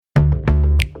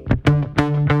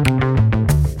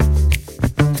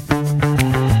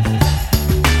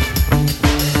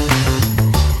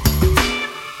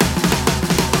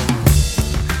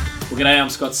I'm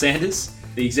Scott Sanders,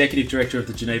 the Executive Director of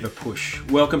the Geneva Push.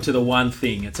 Welcome to The One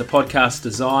Thing. It's a podcast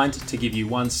designed to give you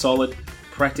one solid,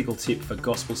 practical tip for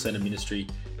gospel-centered ministry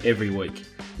every week.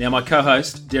 Now, my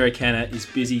co-host, Derek Hanna, is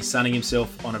busy sunning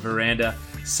himself on a veranda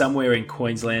somewhere in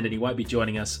Queensland, and he won't be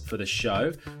joining us for the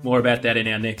show. More about that in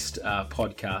our next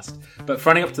podcast. But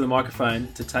fronting up to the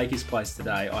microphone to take his place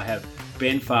today, I have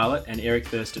Ben Pfahlert and Eric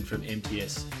Thurston from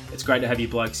MTS. It's great to have you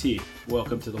blokes here.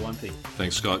 Welcome to The One Thing.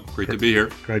 Thanks, Scott. Great to be here.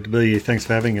 Great to be here. Thanks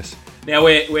for having us. Now,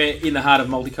 we're in the heart of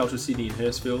multicultural Sydney in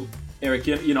Hurstville. Eric,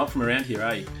 you're not from around here,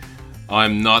 are you?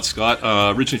 I'm not, Scott.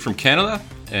 Originally from Canada,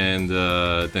 and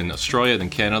then Australia, then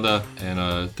Canada,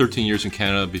 and 13 years in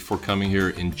Canada before coming here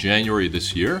in January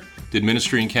this year. Did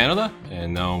ministry in Canada,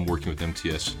 and now I'm working with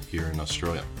MTS here in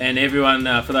Australia. And everyone,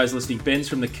 for those listening, Ben's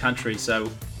from the country,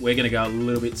 so we're going to go a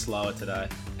little bit slower today.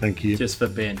 Thank you. Just for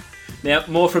Ben. Now,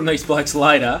 more from these blokes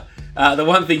later. The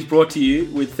One Thing's brought to you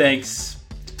with thanks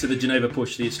to the Geneva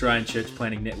Push, the Australian Church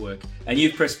Planning Network. And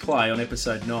you've pressed play on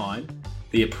episode 9,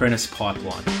 The Apprentice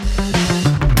Pipeline.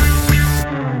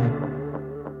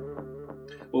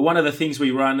 Well, one of the things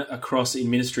we run across in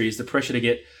ministry is the pressure to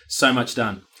get so much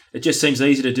done. It just seems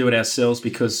easy to do it ourselves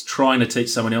because trying to teach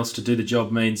someone else to do the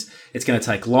job means it's going to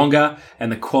take longer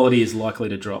and the quality is likely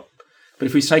to drop. But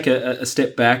if we take a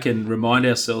step back and remind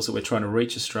ourselves that we're trying to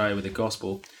reach Australia with the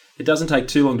gospel, it doesn't take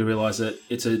too long to realise that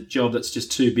it's a job that's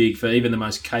just too big for even the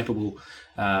most capable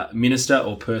minister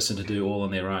or person to do all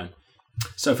on their own.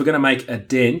 So if we're going to make a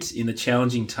dent in the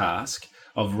challenging task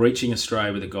of reaching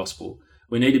Australia with the gospel,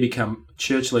 we need to become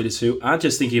church leaders who aren't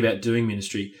just thinking about doing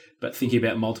ministry, but thinking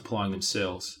about multiplying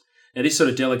themselves. Now, this sort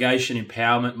of delegation,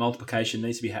 empowerment, multiplication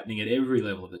needs to be happening at every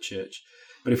level of the church.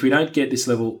 But if we don't get this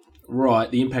level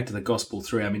right, the impact of the gospel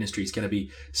through our ministry is going to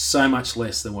be so much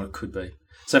less than what it could be.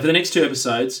 So for the next 2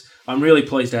 episodes, I'm really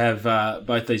pleased to have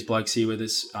both these blokes here with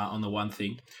us on The One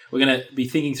Thing. We're going to be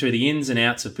thinking through the ins and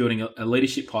outs of building a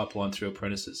leadership pipeline through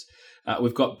apprentices.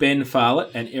 We've got Ben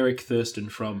Pfahlert and Eric Thurston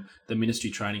from the Ministry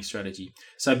Training Strategy.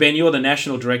 So Ben, you're the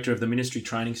National Director of the Ministry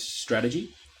Training Strategy.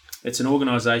 It's an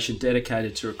organisation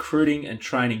dedicated to recruiting and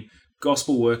training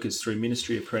gospel workers through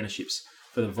ministry apprenticeships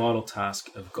for the vital task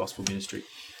of gospel ministry.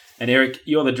 And Eric,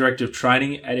 you're the Director of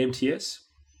Training at MTS.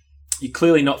 You're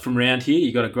clearly not from around here.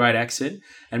 You've got a great accent.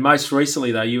 And most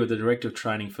recently, though, you were the Director of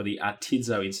Training for the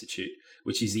Artizzo Institute,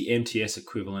 which is the MTS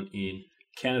equivalent in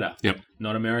Canada,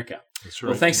 not America. That's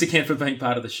right. Well, thanks again for being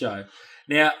part of the show.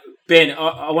 Now, Ben,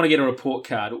 I want to get a report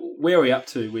card. Where are we up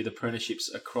to with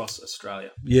apprenticeships across Australia?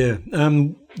 Yeah,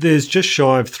 there's just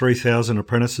shy of 3,000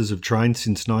 apprentices have trained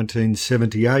since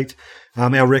 1978.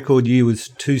 Our record year was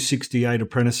 268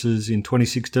 apprentices in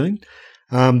 2016.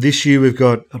 This year we've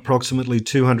got approximately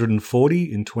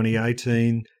 240 in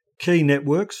 2018. Key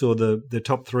networks, or the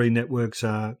top 3 networks,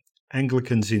 are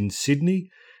Anglicans in Sydney.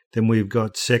 Then we've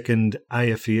got second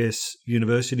AFES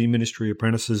University Ministry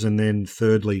Apprentices, and then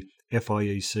thirdly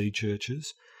FIEC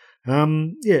churches.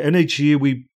 And each year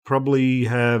we probably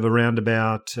have around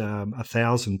about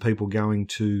 1,000 people going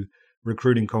to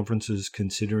recruiting conferences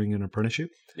considering an apprenticeship.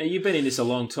 Now, you've been in this a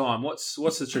long time. What's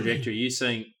the trajectory? Are you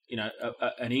seeing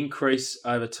an increase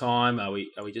over time? Are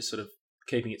we just sort of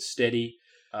keeping it steady,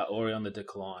 or are we on the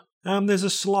decline? There's a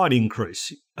slight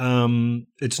increase.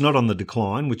 It's not on the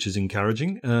decline, which is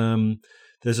encouraging.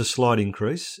 There's a slight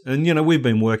increase. And, we've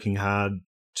been working hard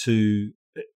to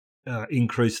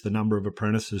increase the number of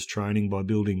apprentices training by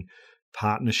building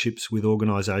partnerships with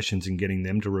organisations and getting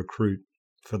them to recruit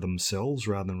for themselves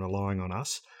rather than relying on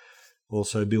us.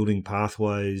 Also building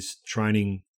pathways,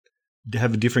 training, to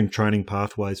have different training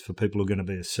pathways for people who are going to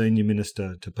be a senior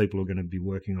minister to people who are going to be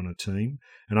working on a team.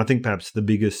 And I think perhaps the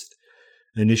biggest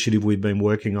initiative we've been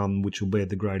working on, which will bear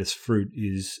the greatest fruit,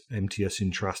 is MTS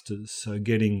Entrusters. So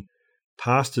getting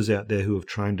pastors out there who have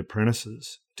trained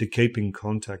apprentices to keep in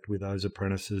contact with those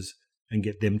apprentices and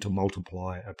get them to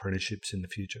multiply apprenticeships in the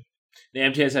future. Now,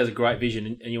 MTS has a great vision,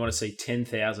 and you want to see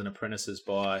 10,000 apprentices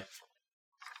by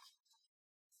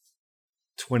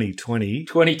 2020.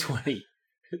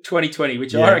 2020,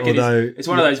 which I reckon is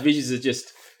one of those visions that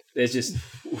there's just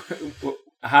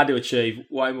hard to achieve,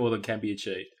 way more than can be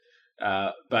achieved.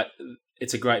 But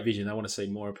it's a great vision. They want to see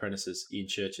more apprentices in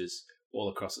churches all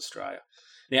across Australia.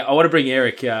 Now, I want to bring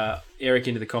Eric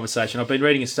into the conversation. I've been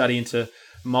reading a study into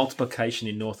multiplication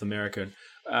in North America. And,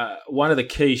 one of the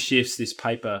key shifts this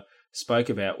paper spoke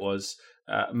about was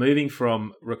moving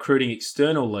from recruiting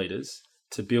external leaders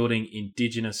to building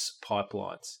Indigenous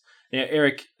pipelines. Now,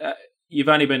 Eric, you've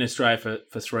only been in Australia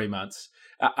for 3 months.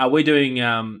 Are we doing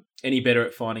any better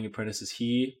at finding apprentices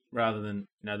here rather than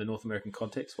the North American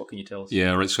context? What can you tell us?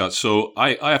 Yeah, right, Scott. So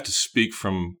I have to speak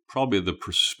from probably the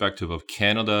perspective of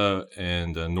Canada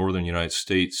and northern United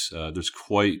States. There's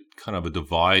quite kind of a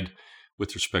divide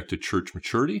with respect to church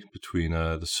maturity between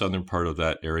the southern part of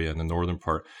that area and the northern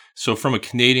part. So from a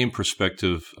Canadian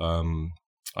perspective,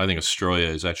 I think Australia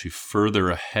is actually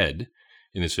further ahead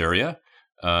in this area.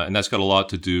 And that's got a lot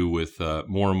to do with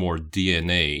more and more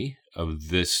DNA of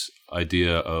this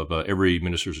idea of every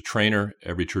minister is a trainer,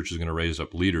 every church is going to raise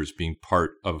up leaders being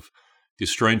part of the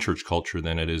Australian church culture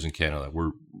than it is in Canada.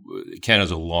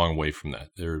 Canada's a long way from that.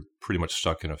 They're pretty much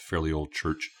stuck in a fairly old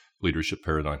church leadership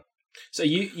paradigm. So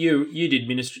you did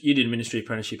ministry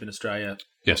apprenticeship in Australia,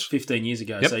 yes, 15 years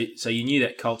ago. Yep. So you knew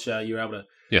that culture. You were able to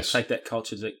yes. take that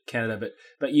culture to Canada,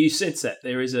 but you sense that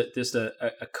there is just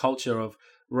a culture of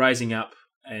raising up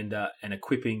and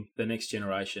equipping the next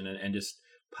generation and just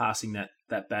passing that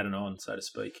baton on, so to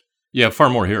speak. Yeah, far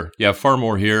more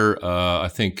here. I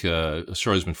think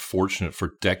Australia's been fortunate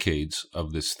for decades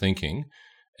of this thinking.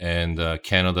 And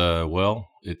Canada, well,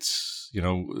 it's,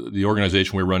 the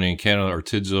organization we're running in Canada,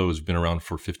 Artidzo, has been around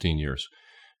for 15 years.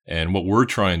 And what we're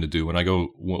trying to do,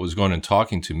 what was going and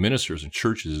talking to ministers and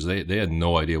churches, is they had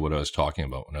no idea what I was talking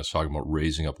about when I was talking about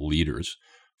raising up leaders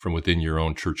from within your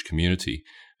own church community.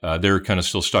 They're kind of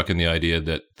still stuck in the idea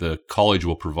that the college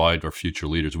will provide our future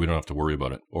leaders. We don't have to worry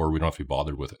about it, or we don't have to be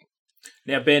bothered with it.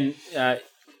 Now, Ben,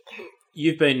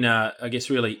 you've been, I guess,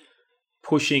 really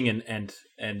pushing and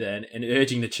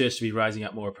urging the church to be raising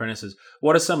up more apprentices.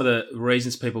 What are some of the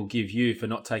reasons people give you for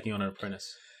not taking on an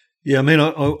apprentice? Yeah,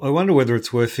 I wonder whether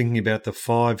it's worth thinking about the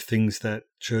 5 things that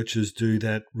churches do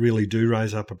that really do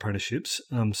raise up apprenticeships.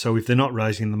 So if they're not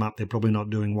raising them up, they're probably not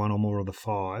doing one or more of the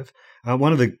 5.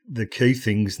 One of the key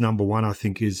things, number one, I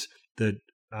think, is that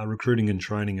recruiting and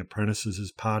training apprentices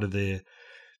is part of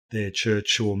their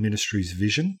church or ministry's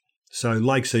vision. So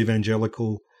Lakes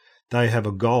Evangelical, they have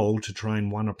a goal to train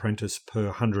 1 apprentice per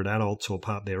 100 adults or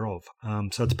part thereof.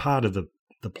 So it's part of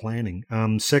the planning.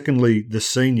 Secondly, the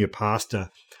senior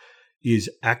pastor is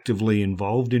actively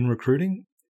involved in recruiting.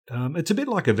 It's a bit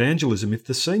like evangelism. If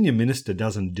the senior minister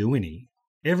doesn't do any,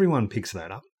 everyone picks that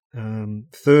up.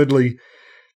 Thirdly,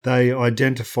 they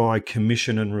identify,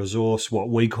 commission and resource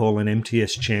what we call an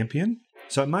MTS champion.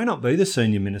 So it may not be the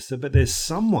senior minister, but there's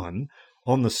someone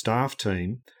on the staff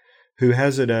team who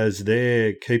has it as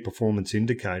their key performance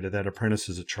indicator that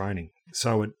apprentices are training.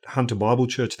 So at Hunter Bible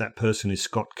Church, that person is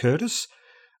Scott Curtis.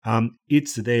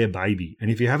 It's their baby. And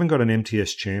if you haven't got an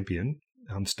MTS champion,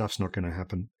 stuff's not going to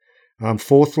happen.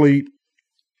 Fourthly,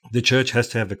 the church has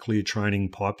to have a clear training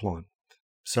pipeline.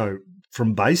 So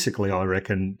from basically, I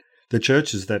reckon, the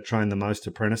churches that train the most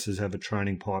apprentices have a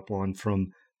training pipeline from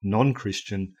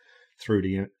non-Christian through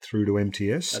to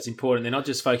MTS. That's important. They're not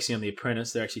just focusing on the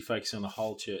apprentice, they're actually focusing on the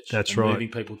whole church. That's right. Moving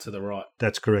people to the right.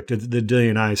 That's correct. The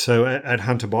DNA. So at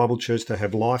Hunter Bible Church, they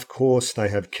have Life Course, they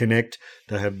have Connect,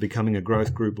 they have Becoming a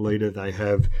Growth Group Leader, they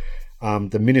have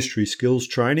the ministry skills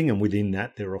training, and within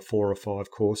that there are 4 or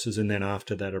 5 courses, and then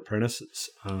after that apprentices.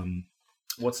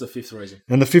 What's the 5th reason?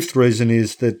 And the 5th reason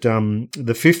is that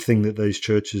the 5th thing that these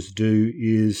churches do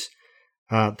is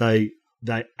they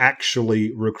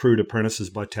actually recruit apprentices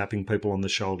by tapping people on the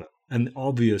shoulder. And the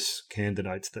obvious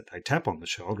candidates that they tap on the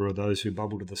shoulder are those who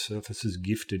bubble to the surface as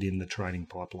gifted in the training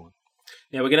pipeline.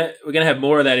 Now, we're gonna have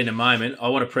more of that in a moment. I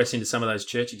want to press into some of those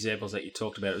church examples that you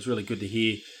talked about. It was really good to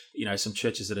hear, some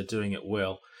churches that are doing it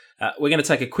well. We're going to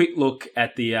take a quick look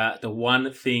at the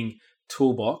one thing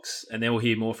toolbox, and then we'll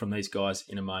hear more from these guys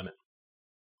in a moment.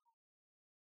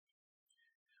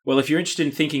 Well, if you're interested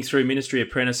in thinking through ministry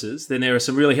apprentices, then there are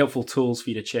some really helpful tools for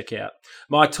you to check out.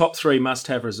 My top 3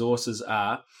 must-have resources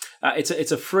are,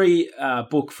 it's a free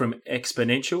book from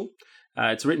Exponential.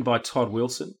 It's written by Todd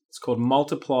Wilson. It's called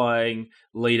Multiplying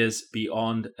Leaders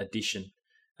Beyond Addition.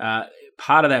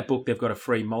 Part of that book, they've got a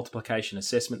free multiplication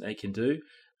assessment they can do.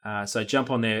 So jump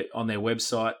on their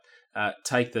website,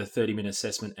 take the 30-minute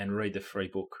assessment and read the free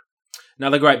book.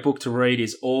 Another great book to read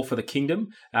is All for the Kingdom.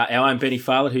 Our own Benny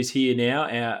Pfahlert, who's here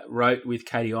now, wrote with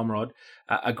Katie Omrod.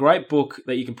 A great book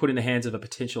that you can put in the hands of a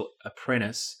potential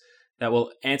apprentice that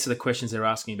will answer the questions they're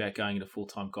asking about going into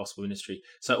full-time gospel ministry.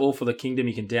 So All for the Kingdom,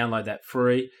 you can download that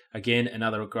free. Again,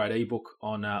 another great ebook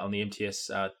on the MTS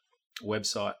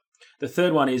website. The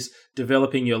third one is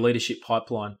Developing Your Leadership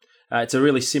Pipeline. It's a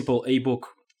really simple ebook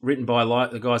written by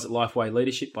the guys at Lifeway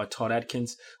Leadership by Todd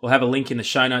Adkins. We'll have a link in the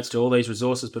show notes to all these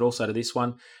resources, but also to this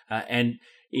one. And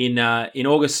in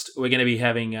August, we're going to be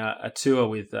having a tour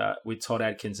with Todd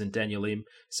Adkins and Daniel Lim,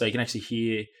 so you can actually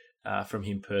hear from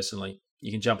him personally.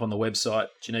 You can jump on the website,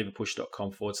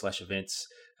 genevapush.com/events,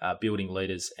 Building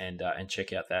Leaders, and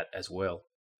check out that as well.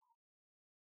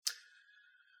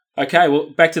 Okay, well,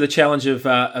 back to the challenge of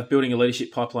building a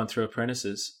leadership pipeline through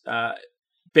apprentices.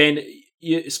 Ben,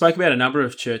 you spoke about a number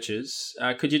of churches.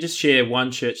 Could you just share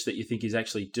one church that you think is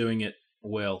actually doing it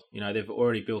well? They've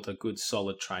already built a good,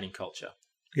 solid training culture.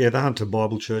 Yeah, the Hunter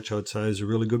Bible Church, I'd say, is a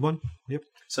really good one. Yep.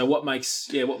 So what makes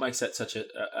that such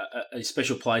a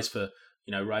special place for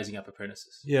raising up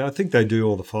apprentices? Yeah, I think they do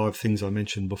all the 5 things I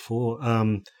mentioned before.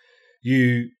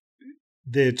 They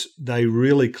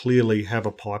really clearly have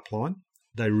a pipeline.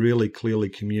 They really clearly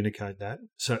communicate that.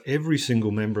 So every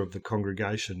single member of the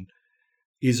congregation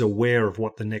is aware of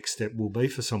what the next step will be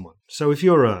for someone. So if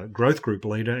you're a growth group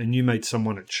leader and you meet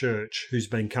someone at church who's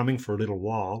been coming for a little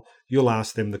while, you'll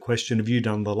ask them the question, have you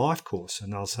done the life course?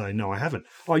 And they'll say, no, I haven't.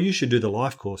 Oh, you should do the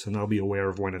life course, and they'll be aware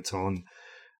of when it's on.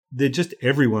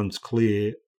 Everyone's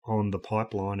clear on the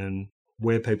pipeline and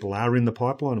where people are in the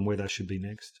pipeline and where they should be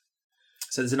next.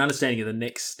 So there's an understanding of the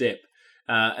next step.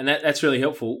 And that's really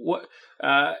helpful. What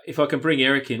if I can bring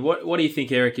Eric in? What do you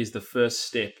think, Eric, is the first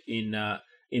step in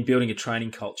building a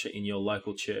training culture in your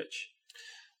local church?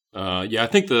 I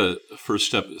think the first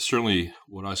step, certainly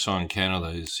what I saw in Canada,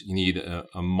 is you need a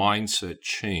mindset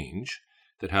change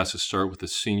that has to start with the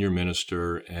senior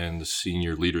minister and the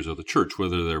senior leaders of the church,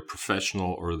 whether they're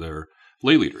professional or they're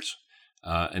lay leaders.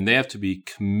 And they have to be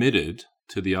committed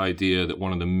to the idea that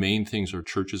one of the main things our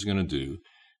church is going to do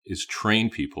is train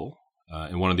people.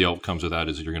 And one of the outcomes of that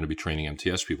is that you're going to be training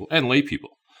MTS people and lay people.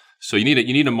 So you need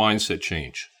a mindset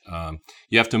change.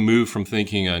 You have to move from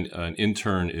thinking an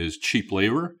intern is cheap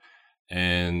labor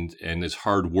and is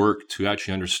hard work to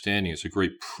actually understanding it's a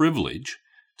great privilege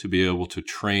to be able to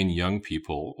train young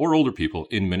people or older people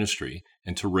in ministry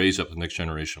and to raise up the next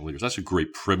generation of leaders. That's a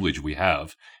great privilege we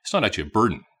have. It's not actually a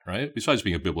burden, right? Besides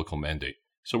being a biblical mandate.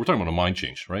 So we're talking about a mind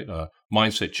change, right? A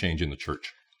mindset change in the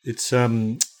church. It's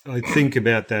I think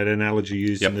about that analogy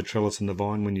used in the trellis and the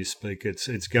vine when you speak.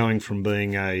 It's going from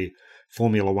being a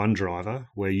Formula One driver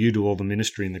where you do all the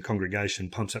ministry and the congregation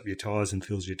pumps up your tyres and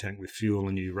fills your tank with fuel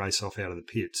and you race off out of the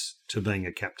pits to being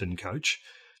a captain coach.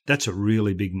 That's a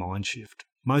really big mind shift.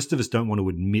 Most of us don't want to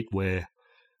admit we're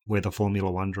the Formula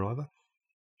One driver.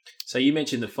 So you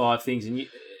mentioned the 5 things, and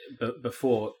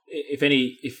before, if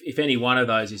any one of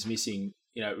those is missing,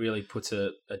 it really puts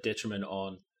a detriment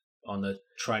on the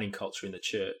training culture in the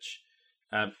church.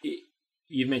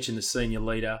 You've mentioned the senior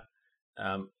leader.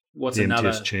 What's the another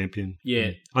MTS champion?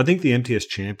 Yeah, I think the MTS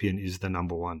champion is the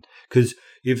number one, because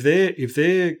if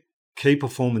their key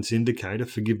performance indicator,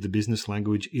 forgive the business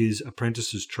language, is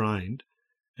apprentices trained,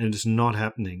 and it's not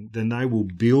happening, then they will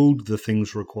build the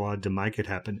things required to make it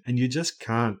happen, and you just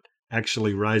can't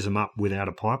actually raise them up without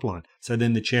a pipeline. So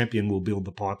then the champion will build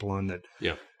the pipeline that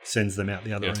sends them out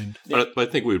the other end. But I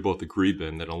think we would both agree,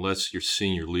 Ben, that unless your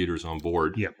senior leaders on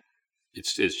board,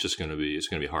 it's just going to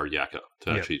be hard yakka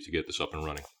to actually to get this up and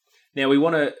running. Now we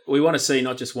want to see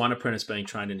not just one apprentice being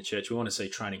trained in the church. We want to see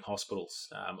training hospitals.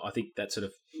 I think that sort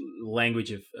of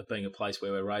language of being a place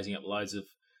where we're raising up loads of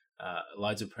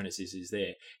apprentices is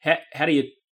there. How do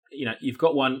you've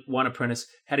got one apprentice?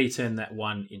 How do you turn that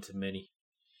one into many?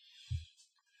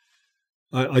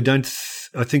 I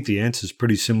think the answer is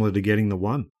pretty similar to getting the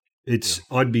one.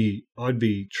 I'd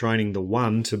be training the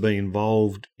one to be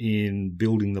involved in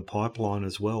building the pipeline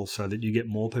as well, so that you get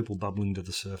more people bubbling to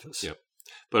the surface. Yeah,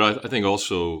 but I think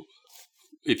also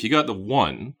if you got the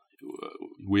one,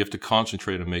 we have to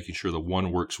concentrate on making sure the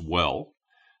one works well,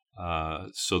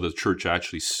 so the church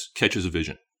actually catches a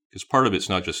vision. Because part of it's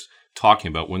not just talking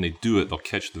about when they do it, they'll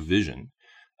catch the vision.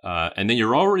 And then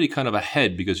you're already kind of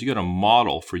ahead because you got a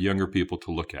model for younger people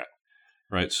to look at,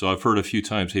 right? So I've heard a few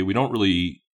times, hey, we're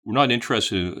not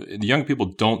interested in, the young people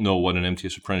don't know what an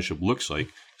MTS apprenticeship looks like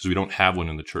because we don't have one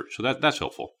in the church. So that's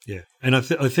helpful. Yeah. And I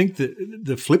think that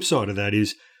the flip side of that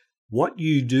is what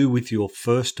you do with your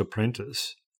first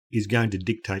apprentice is going to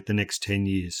dictate the next 10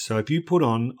 years. So if you put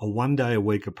on a 1 day a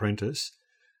week apprentice,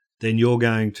 then you're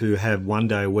going to have 1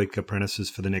 day a week apprentices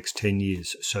for the next 10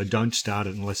 years. So don't start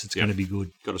it unless it's going to be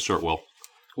good. Got to start well.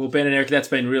 Well, Ben and Eric, that's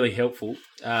been really helpful.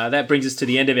 That brings us to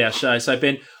the end of our show. So,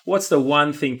 Ben, what's the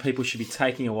one thing people should be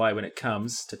taking away when it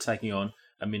comes to taking on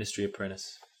a ministry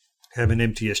apprentice? Have an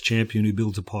MTS champion who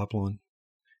builds a pipeline.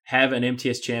 Have an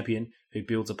MTS champion who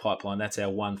builds a pipeline. That's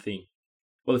our one thing.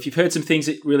 Well, if you've heard some things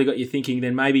that really got you thinking,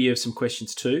 then maybe you have some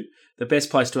questions too. The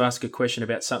best place to ask a question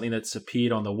about something that's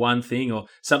appeared on the One Thing or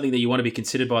something that you want to be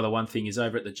considered by the One Thing is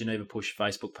over at the Geneva Push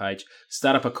Facebook page.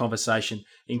 Start up a conversation.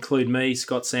 Include me,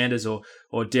 Scott Sanders, or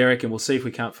Derek, and we'll see if we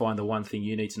can't find the one thing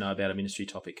you need to know about a ministry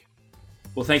topic.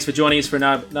 Well, thanks for joining us for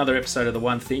another episode of The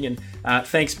One Thing, and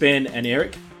thanks, Ben and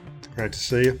Eric. Great to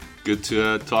see you. Good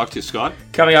to talk to you, Scott.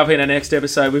 Coming up in our next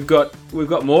episode, we've got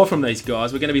more from these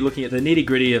guys. We're going to be looking at the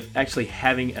nitty-gritty of actually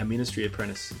having a ministry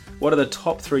apprentice. What are the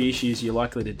top 3 issues you're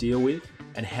likely to deal with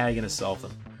and how you're going to solve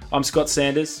them? I'm Scott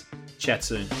Sanders. Chat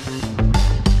soon.